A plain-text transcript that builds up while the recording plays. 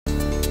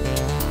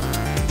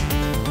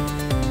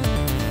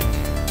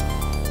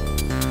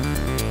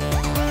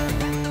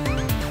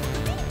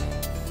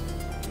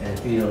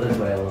feel this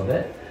way a little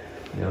bit.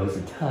 Nose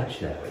a touch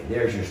that way.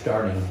 There's your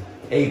starting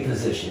A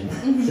position.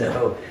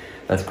 So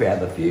let's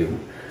grab a few.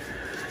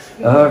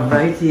 All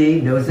righty,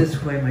 nose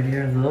this way, my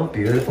dear little.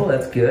 Beautiful,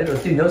 that's good.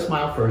 Let's do no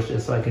smile first,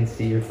 just so I can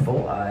see your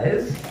full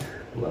eyes.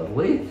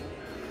 Lovely.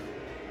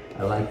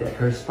 I like that.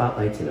 Her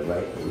spotlight to the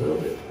right a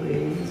little bit,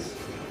 please.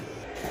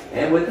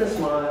 And with a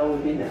smile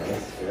would be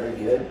nice. Very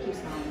good.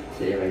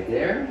 Stay right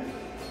there.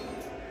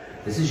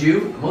 This is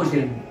you. I'm always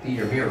going to be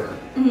your mirror.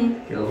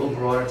 Get a little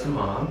broader to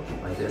mom,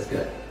 like this.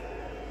 Good.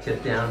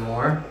 Tip down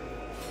more.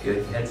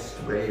 Good. Head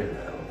straighter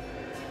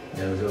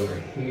though. Nose over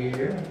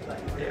here.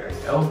 Like there we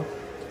go.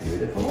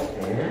 Beautiful.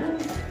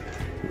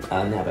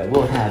 And now I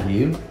will have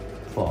you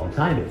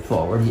time it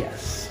forward.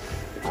 Yes.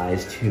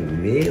 Eyes to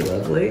me.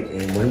 Lovely.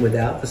 And one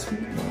without the smile.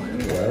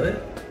 Love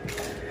it.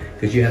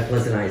 Because you have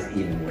pleasant eyes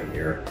even when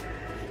you're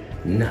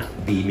not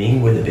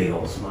beaming with a big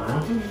old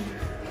smile.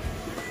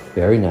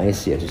 Very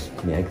nice. Yeah, just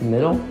make the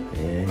middle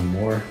and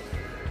more.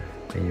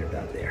 And you're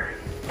about there.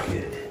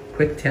 Good.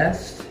 Quick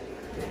test.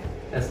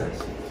 That's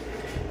nice.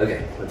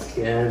 Okay, let's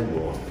again.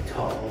 We'll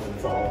tall and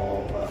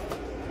fall up.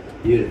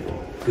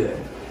 Beautiful. Good.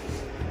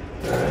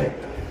 All right.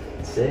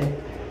 See?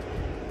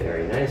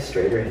 Very nice.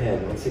 Straighter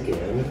head once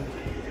again.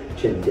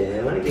 Chin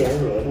down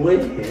again. Lovely.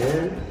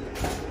 And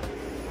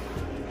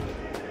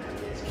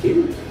it's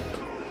cute.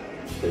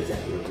 But is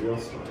that your real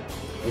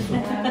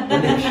smile?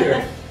 Make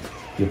sure.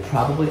 You'll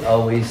probably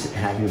always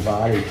have your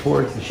body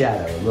towards the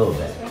shadow a little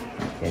bit.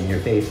 And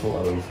your face will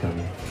always come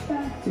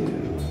back to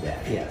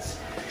that. Yes.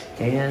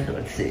 And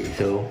let's see.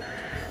 So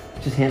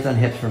just hands on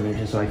hips for a minute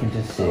just so I can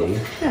just see.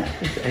 Yeah,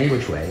 just any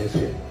which way. That's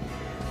good.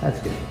 That's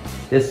good.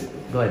 This,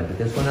 go ahead and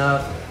put this one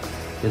up.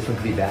 This one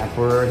could be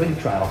backward. We can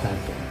try all kinds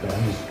of things, but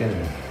I'm just going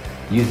to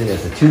use it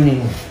as a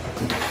tuning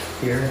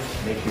here.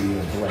 Make sure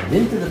you blend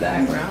into the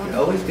background. You're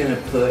always going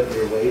to put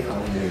your weight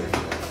on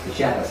the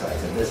shadow side.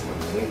 So this one,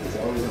 the weight is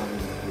always on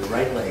your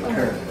right leg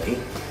currently.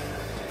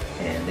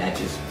 And that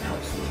just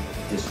helps the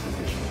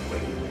disposition of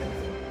weight.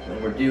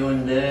 When we're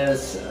doing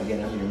this,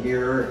 again, on your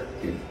mirror,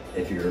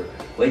 if your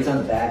weight's on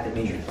the back, that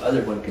means your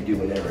other one can do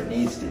whatever it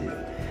needs to do.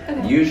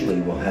 Okay.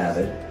 Usually we'll have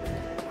it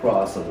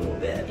cross a little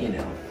bit, you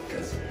know,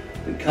 because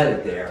if we cut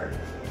it there,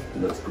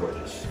 it looks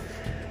gorgeous.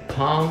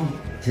 Palm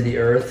to the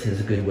earth is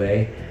a good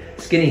way.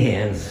 Skinny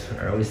hands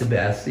are always the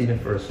best, even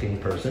for a skinny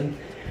person.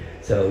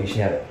 So you should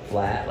have it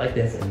flat like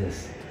this and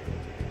this.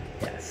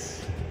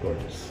 Yes,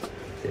 gorgeous.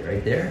 Stay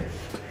right there.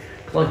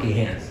 Clunky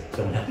hands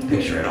don't help the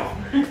picture at all.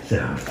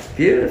 So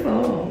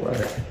beautiful,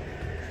 love it.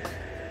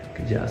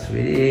 Good job,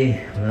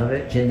 sweetie. Love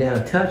it. Chin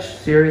down, touch,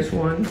 serious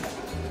one.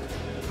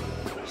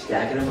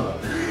 Stacking them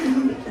up.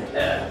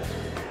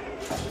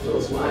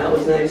 Little smile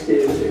was nice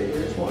too.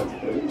 There's one.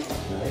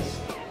 Nice.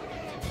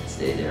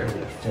 Stay there.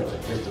 Tell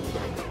it just a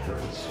little bit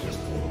first. Just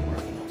a little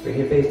more. Bring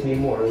your face to me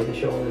more. Leave the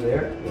shoulder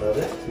there. Love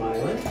it.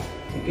 Smiling.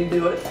 You can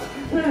do it.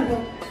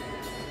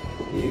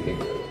 You can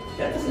do it.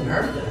 That doesn't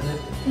hurt, does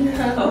it?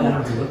 No. Oh,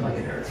 that doesn't look like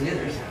it hurts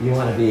either. You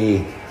want to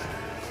be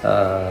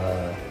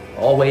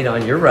all weight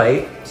on your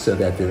right so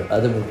that the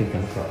other one can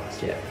come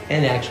across. Yeah.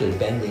 And actually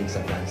bending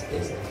sometimes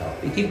doesn't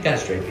help. You keep it kind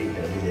of straight, but you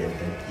know, you did.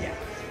 Yeah.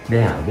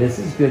 Now, this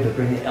is good to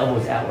bring the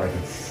elbows out where I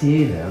can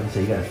see them.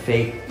 So you got to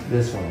fake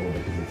this one a little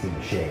bit because it's in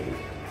the shade.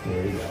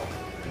 There you go.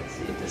 Let's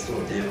see if this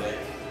will do it.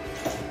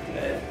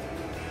 Good.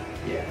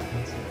 Yeah,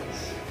 that's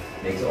nice.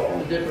 Makes all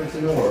the difference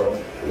in the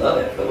world. Love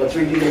it. But let's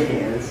redo the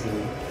hands.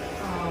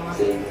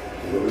 See,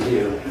 what we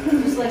do.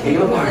 Just like take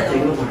them apart,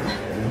 take them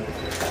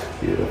apart.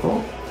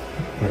 Beautiful.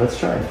 Okay, let's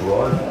try a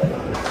broad head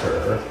on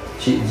her.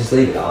 Just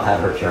leave it, I'll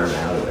have her turn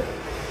out of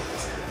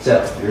it.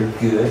 So, you're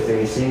good,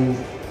 facing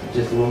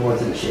just a little more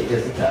to the shape,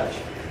 just a touch.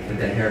 Put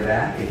that hair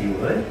back, if you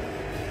would.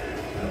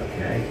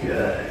 Okay,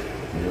 good.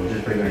 And we'll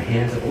just bring our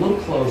hands up a little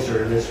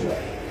closer this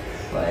way.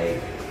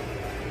 Like,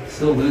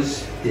 still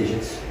loose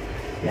digits.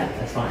 Yeah,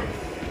 that's fine.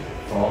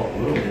 Fall a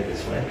little bit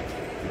this way.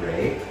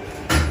 Great.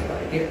 I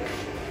like it.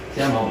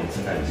 See, I'm always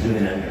sometimes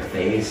zooming on your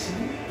face,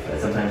 but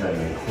sometimes I'm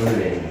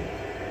including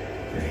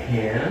your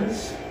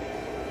hands.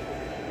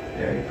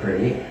 Very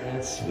pretty.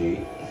 That's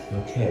sweet.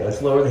 Okay,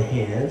 let's lower the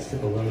hands to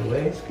below the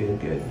waist. Good,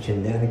 good.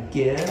 Chin down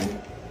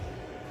again.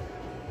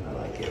 I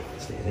like it.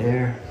 Stay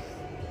there.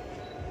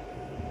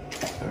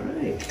 All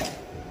right.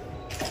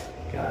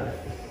 Got it.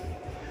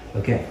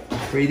 Okay,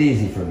 breathe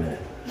easy for a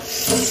minute.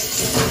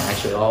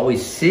 Actually,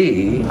 always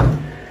see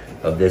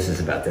of this is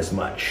about this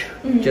much.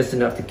 Just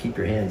enough to keep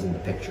your hands in the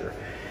picture.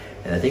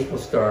 And I think we'll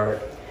start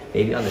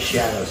maybe on the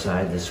shadow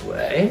side this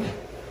way.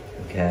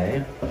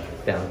 Okay,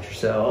 balance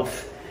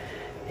yourself.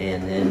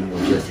 And then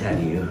we'll just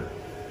have you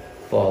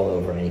fall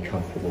over any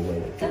comfortable way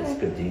that feels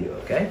good to you,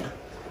 okay?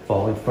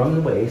 Falling from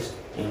the waist.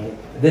 And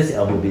this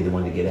elbow will be the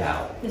one to get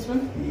out. This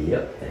one?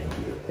 Yep, thank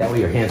you. That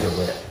way your hands are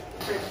lit.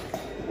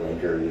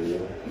 Blinker,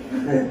 you.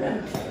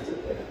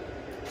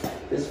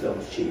 This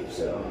film's cheap,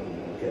 so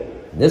I'm okay.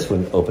 This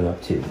one open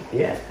up too.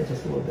 Yeah,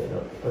 just a little bit.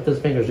 Let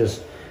those fingers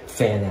just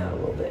fan out a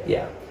little bit.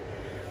 Yeah.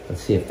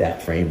 Let's see if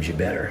that frames you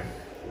better.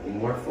 Lean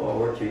more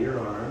forward to your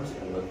arms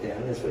and look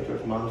down this way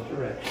towards mom's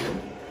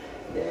direction.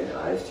 And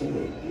eyes to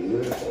me.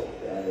 Beautiful.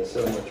 That is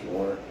so much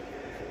more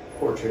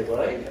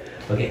portrait-like.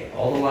 Okay,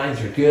 all the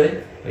lines are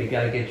good, but you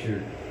gotta get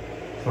your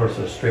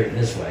torso straight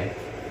this way.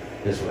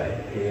 This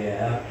way.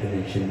 Yeah, and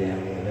then chin down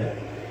a little bit.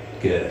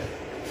 Good.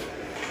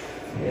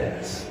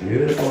 Yes,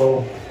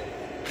 beautiful.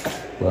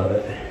 Love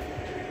it.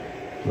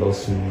 Little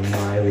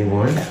smiley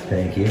one.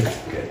 Thank you.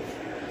 Good.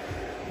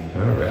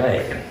 All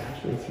right.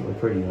 Actually, it's really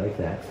pretty like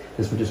that.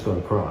 This would just go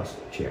across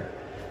the chair.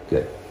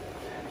 Good.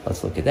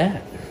 Let's look at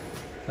that.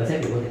 Let's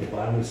have you look at the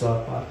bottom of the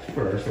softbox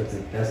first. That's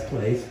the best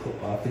place.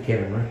 Off the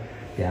camera.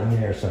 Down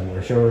there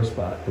somewhere. Show her a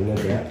spot to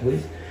look at,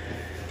 please.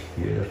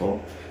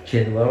 Beautiful.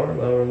 Chin lower,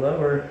 lower,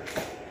 lower.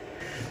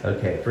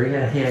 Okay, bring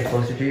that hand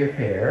closer to your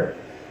hair.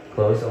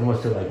 Close,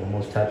 almost to like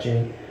almost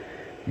touching.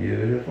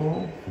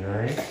 Beautiful.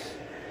 Nice.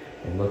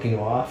 And looking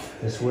off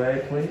this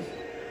way, please.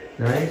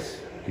 Nice.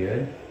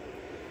 Good.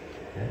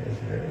 That is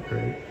very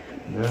pretty.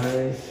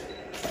 Nice.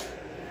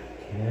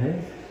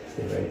 Okay.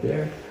 Stay right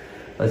there.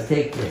 Let's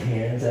take your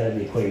hands out of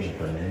the equation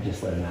for a minute.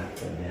 Just let them out,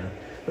 put them down.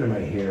 Put them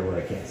right here where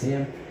I can't see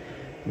them.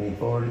 Lean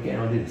forward again.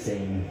 I'll do the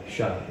same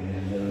shot. And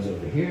then nose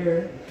over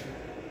here.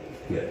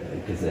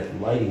 Good. Because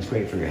that lighting's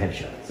great for your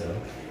headshot. So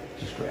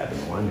just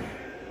grabbing one.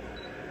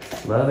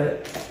 Love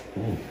it.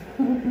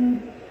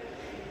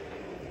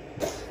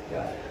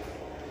 Got it.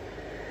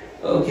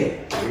 Okay.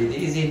 Breathe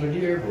easy, my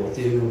dear. We'll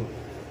do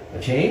a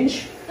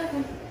change.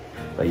 Okay.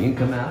 But you can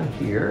come out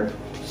here.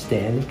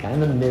 Stand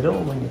kind of in the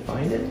middle when you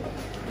find it.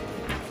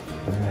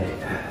 All right.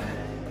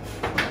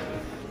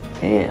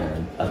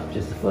 And up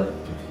just a foot.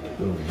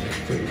 Boom, that's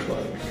pretty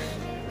close.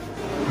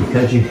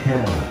 Because you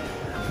have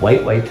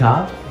white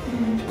top,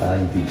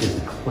 you'd be just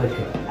a click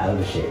out of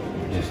the shape.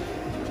 You just,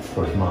 of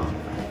course, mom,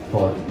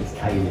 pull it as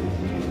tight as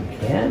you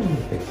can.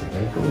 Fix it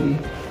wrinkly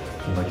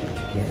as much as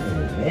you can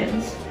in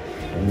advance.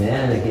 And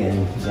then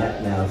again,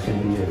 that now it's going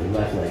to be your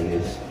left leg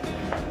is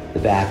the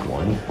back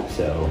one,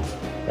 so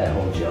that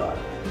holds you up.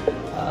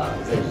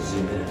 So just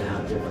zoom in and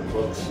out, different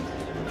looks.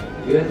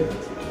 Good.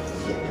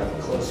 Get a couple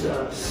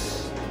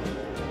close-ups.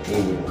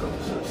 Medium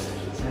close-ups, I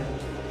should say.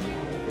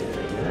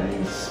 Very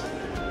nice.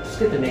 Just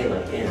get the main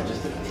leg in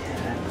just a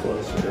tad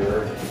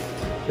closer.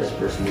 Just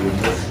for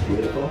smoothness.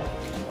 Beautiful.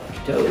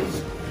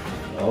 Toes.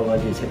 All I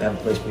do is have a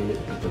place where you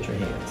put your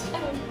hands.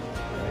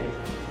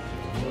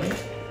 All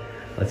right.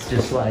 Let's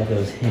just slide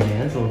those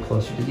hands a little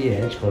closer to the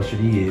edge, closer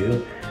to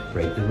you.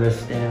 Break the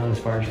wrists down as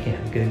far as you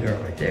can. Good girl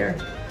right there.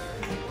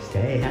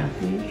 Stay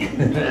happy.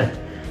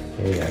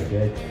 There you are,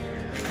 good.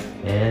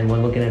 And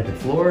one looking at the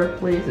floor,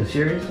 please, a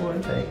serious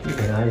one. Thank you.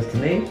 And eyes to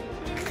me.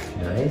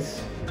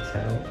 Nice. That's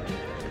how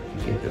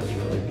you get those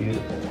really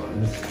beautiful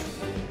ones.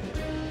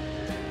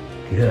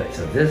 Good.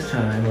 So this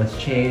time, let's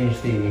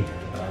change the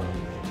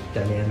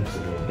dynamics a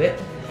little bit.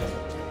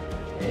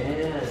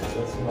 And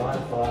let's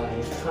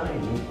modify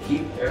tiny.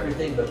 Keep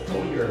everything, but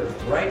pull your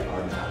right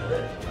arm out of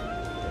it. The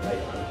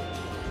right arm.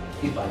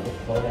 Keep on it.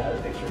 Pull it out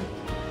of the picture.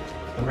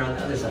 Come around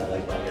the other side,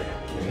 like by your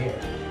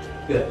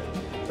hair. Good.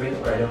 Bring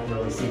it where I don't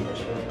really see much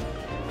of it.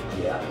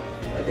 Yeah,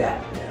 like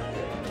that. Yeah,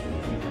 good. And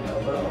keep your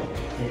elbow.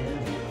 And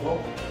pull.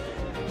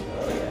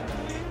 Oh yeah.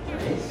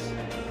 Nice.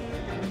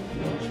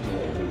 Much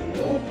more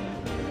real.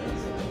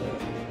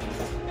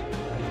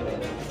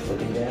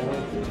 Looking down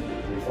the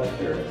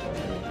reflector or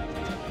something.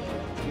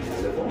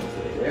 Beautiful.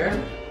 Stay there.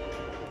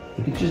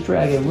 You can just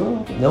drag it a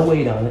little. No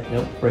weight on it.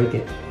 Nope. Break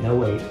it. No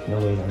weight. No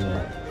weight on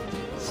that.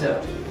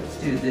 So let's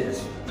do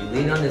this. You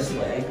lean on this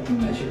leg.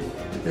 I should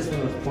put this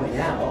one with point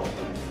out.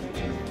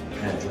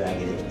 Kind of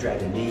drag it in, drag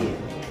the knee in.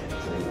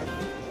 So a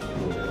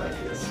little bit like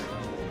this.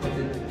 Put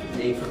the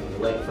knee from the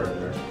leg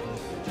further.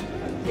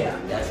 Yeah,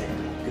 that's it.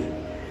 Good.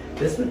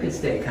 This one could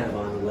stay kind of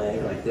on the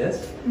leg like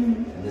this,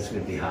 and this one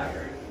would be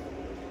higher.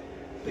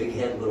 Big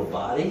head, little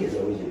body is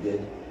always a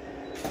good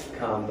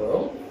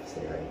combo.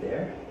 Stay right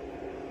there.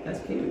 That's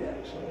cute,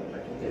 actually. What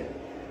I can do.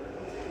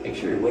 Make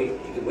sure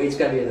your weight's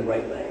got to be in the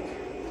right leg.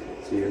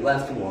 So your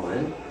left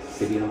one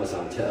could be almost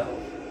on toe.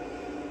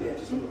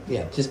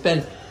 Yeah, just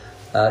bend.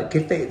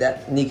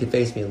 That knee could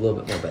face me a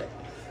little bit more, but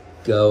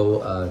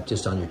go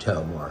just on your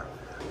toe more.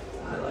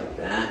 I like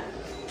that.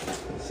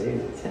 Let's see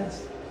the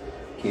test.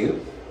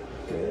 Cute.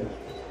 Good.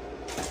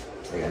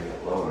 I gotta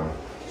get lower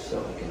so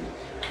I can.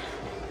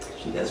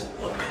 She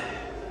doesn't look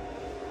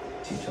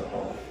too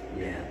tall.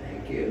 Yeah,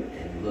 thank you.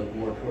 And look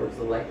more towards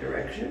the light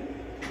direction.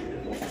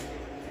 Beautiful.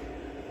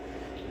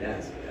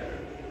 That's better.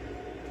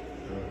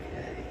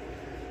 Okay.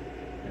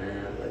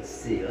 Now let's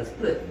see. Let's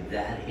put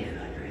that hand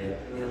on your hip.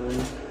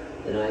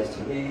 Then eyes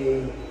to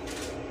me.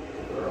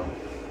 Girl.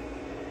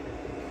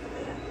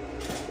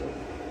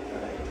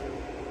 Alright.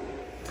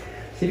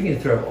 See if you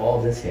can throw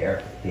all this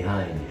hair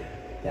behind you.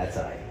 That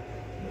side.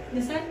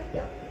 This side?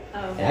 Yeah.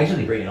 Oh. And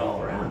actually bring it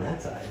all around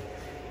that side.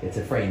 It's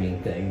a framing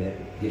thing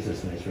that gives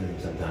us nice room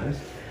sometimes.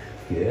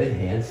 Good.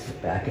 Hands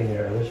back in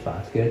their other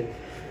spots. Good.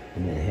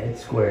 And then head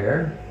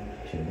square.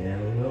 Chin down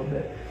a little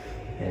bit.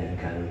 And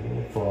kind of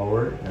move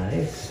forward.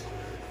 Nice.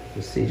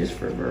 Just see, just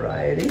for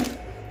variety.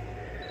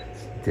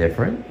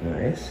 Different.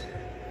 Nice.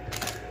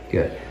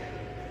 Good.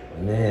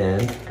 And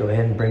then go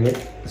ahead and bring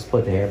it,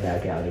 split the hair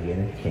back out again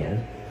if you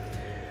can.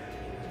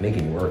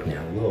 Making work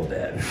now a little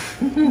bit.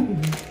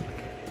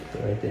 So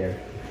right there.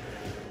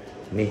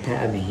 Let me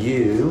have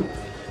you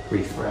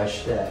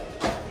refresh that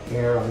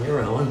hair on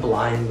your own,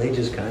 blindly,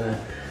 just kind of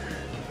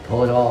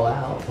pull it all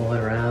out, pull it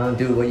around,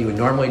 do what you would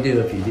normally do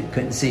if you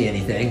couldn't see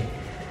anything.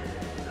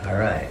 All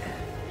right,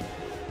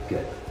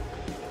 good.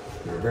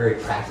 You're very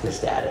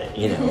practiced at it,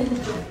 you know.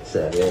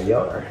 So there you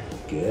are,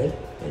 good.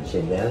 And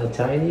chin down the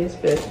tiniest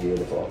bit,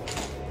 beautiful.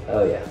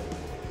 Oh yeah,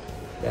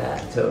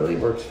 that totally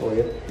works for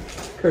you.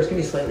 Curse, give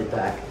me slightly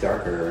back,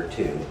 darker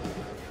too.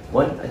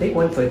 I think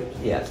 1 foot,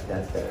 yes,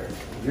 that's better.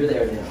 You're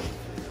there now.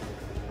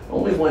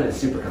 Only one is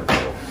super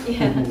comfortable.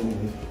 Yeah.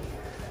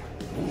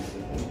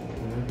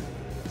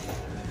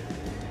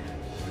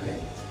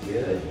 Alright,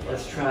 good.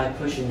 Let's try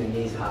pushing the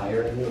knees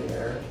higher in the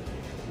air.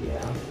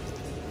 Yeah.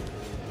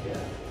 Yeah.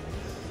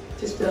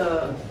 Just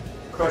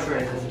cross your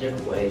ankles a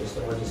different way. Just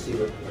I want you to see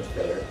what's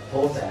better.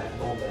 Hold back,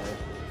 hold back.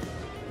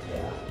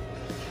 Yeah.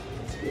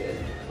 That's good.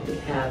 Let me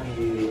have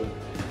you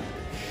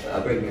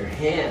bring your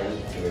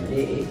hand to your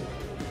knee.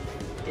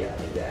 Yeah,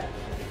 like that.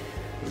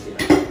 You see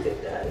if I can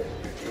fit that in.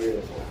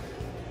 Beautiful.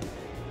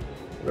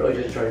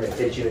 Really just trying to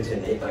fit you into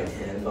an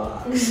 8x10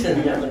 box.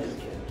 That looks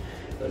good.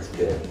 Looks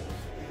good.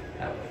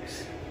 That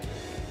works.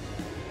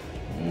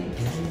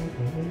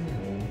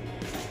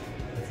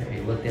 Let's have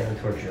you look down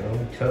towards your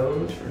own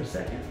toes for a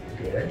second.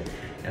 Good.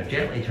 Now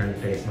gently turn the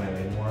face my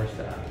way more.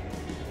 Stop.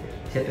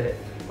 Tip it.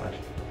 Watch.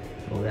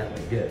 Go that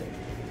way. Good.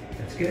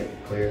 That's good.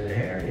 Clear the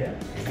hair. Yeah.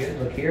 You're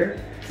good. Look here.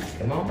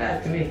 Come on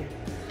back to me.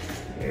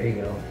 There you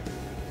go.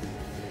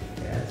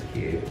 That's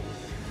cute.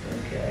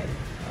 Okay.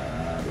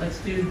 Let's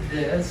do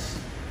this.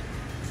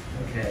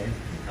 Okay.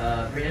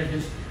 Brianna,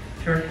 just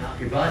turn out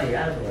your body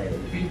out of the light a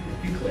few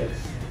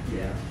clicks.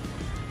 Yeah.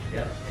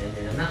 Yep. And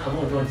then I'm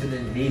only going to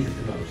the knees at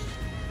the most.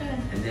 Okay.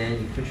 And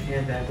then you put your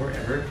hand back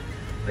wherever,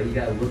 but you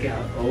gotta look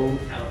out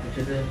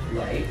into the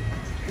light.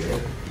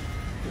 Good.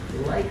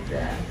 Like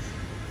that.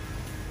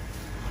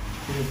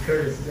 As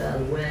Curtis is out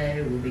of the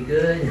way, we'll be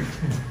good.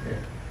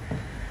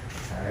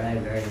 All right,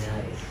 very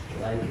nice.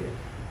 I like it.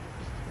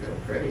 Real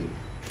pretty.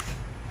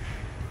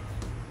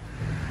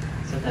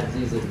 Sometimes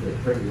these are the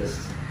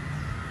prettiest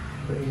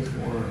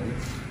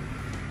ones.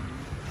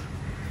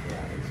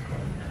 Yeah, it's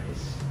quite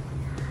nice.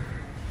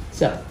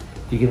 So,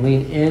 you can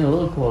lean in a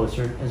little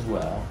closer as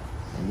well,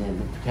 and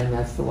then pretend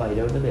that's the light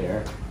over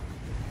there.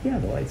 Yeah,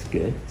 the light's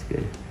good. It's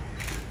good.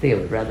 I think I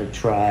would rather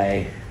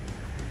try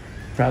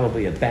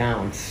probably a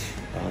bounce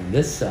on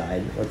this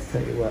side. Let's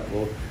tell you what.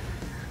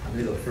 I'm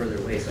gonna go further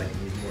away so I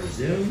can use more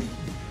zoom.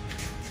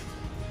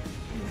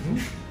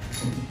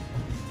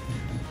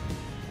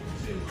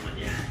 Zoom on,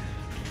 yeah.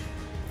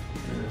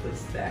 And it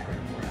puts the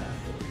background more out of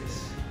focus.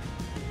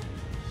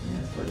 Yeah,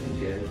 it's looking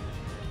good.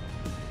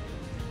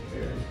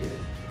 Very good.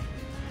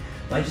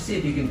 Why don't you see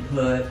if you can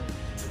put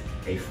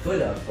a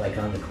foot up, like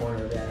on the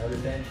corner of that other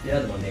bench? The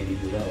other one maybe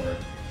lower.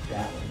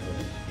 That one,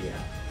 maybe.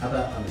 Yeah. How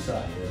about on the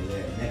side over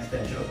there? Next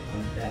bench over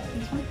on that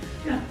bench.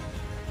 Yeah.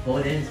 Pull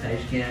it in as tight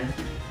as you can.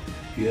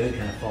 Good.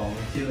 Kind of fall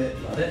into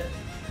it. Love it.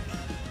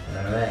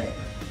 All right.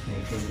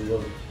 Make things a little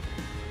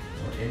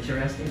more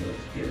interesting.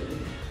 Looks good.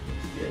 Looks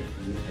good.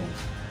 Beautiful.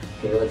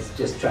 Okay, let's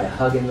just try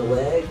hugging the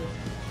leg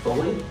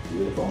fully.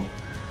 Beautiful.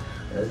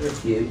 Those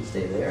are cute.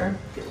 Stay there.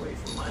 Get away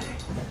from my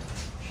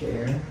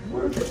chair.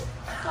 Worth it.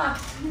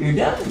 You're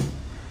done.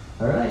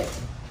 All right.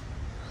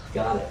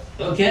 Got it.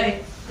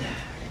 Okay.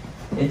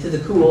 Into the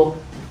cool.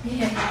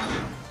 Yeah.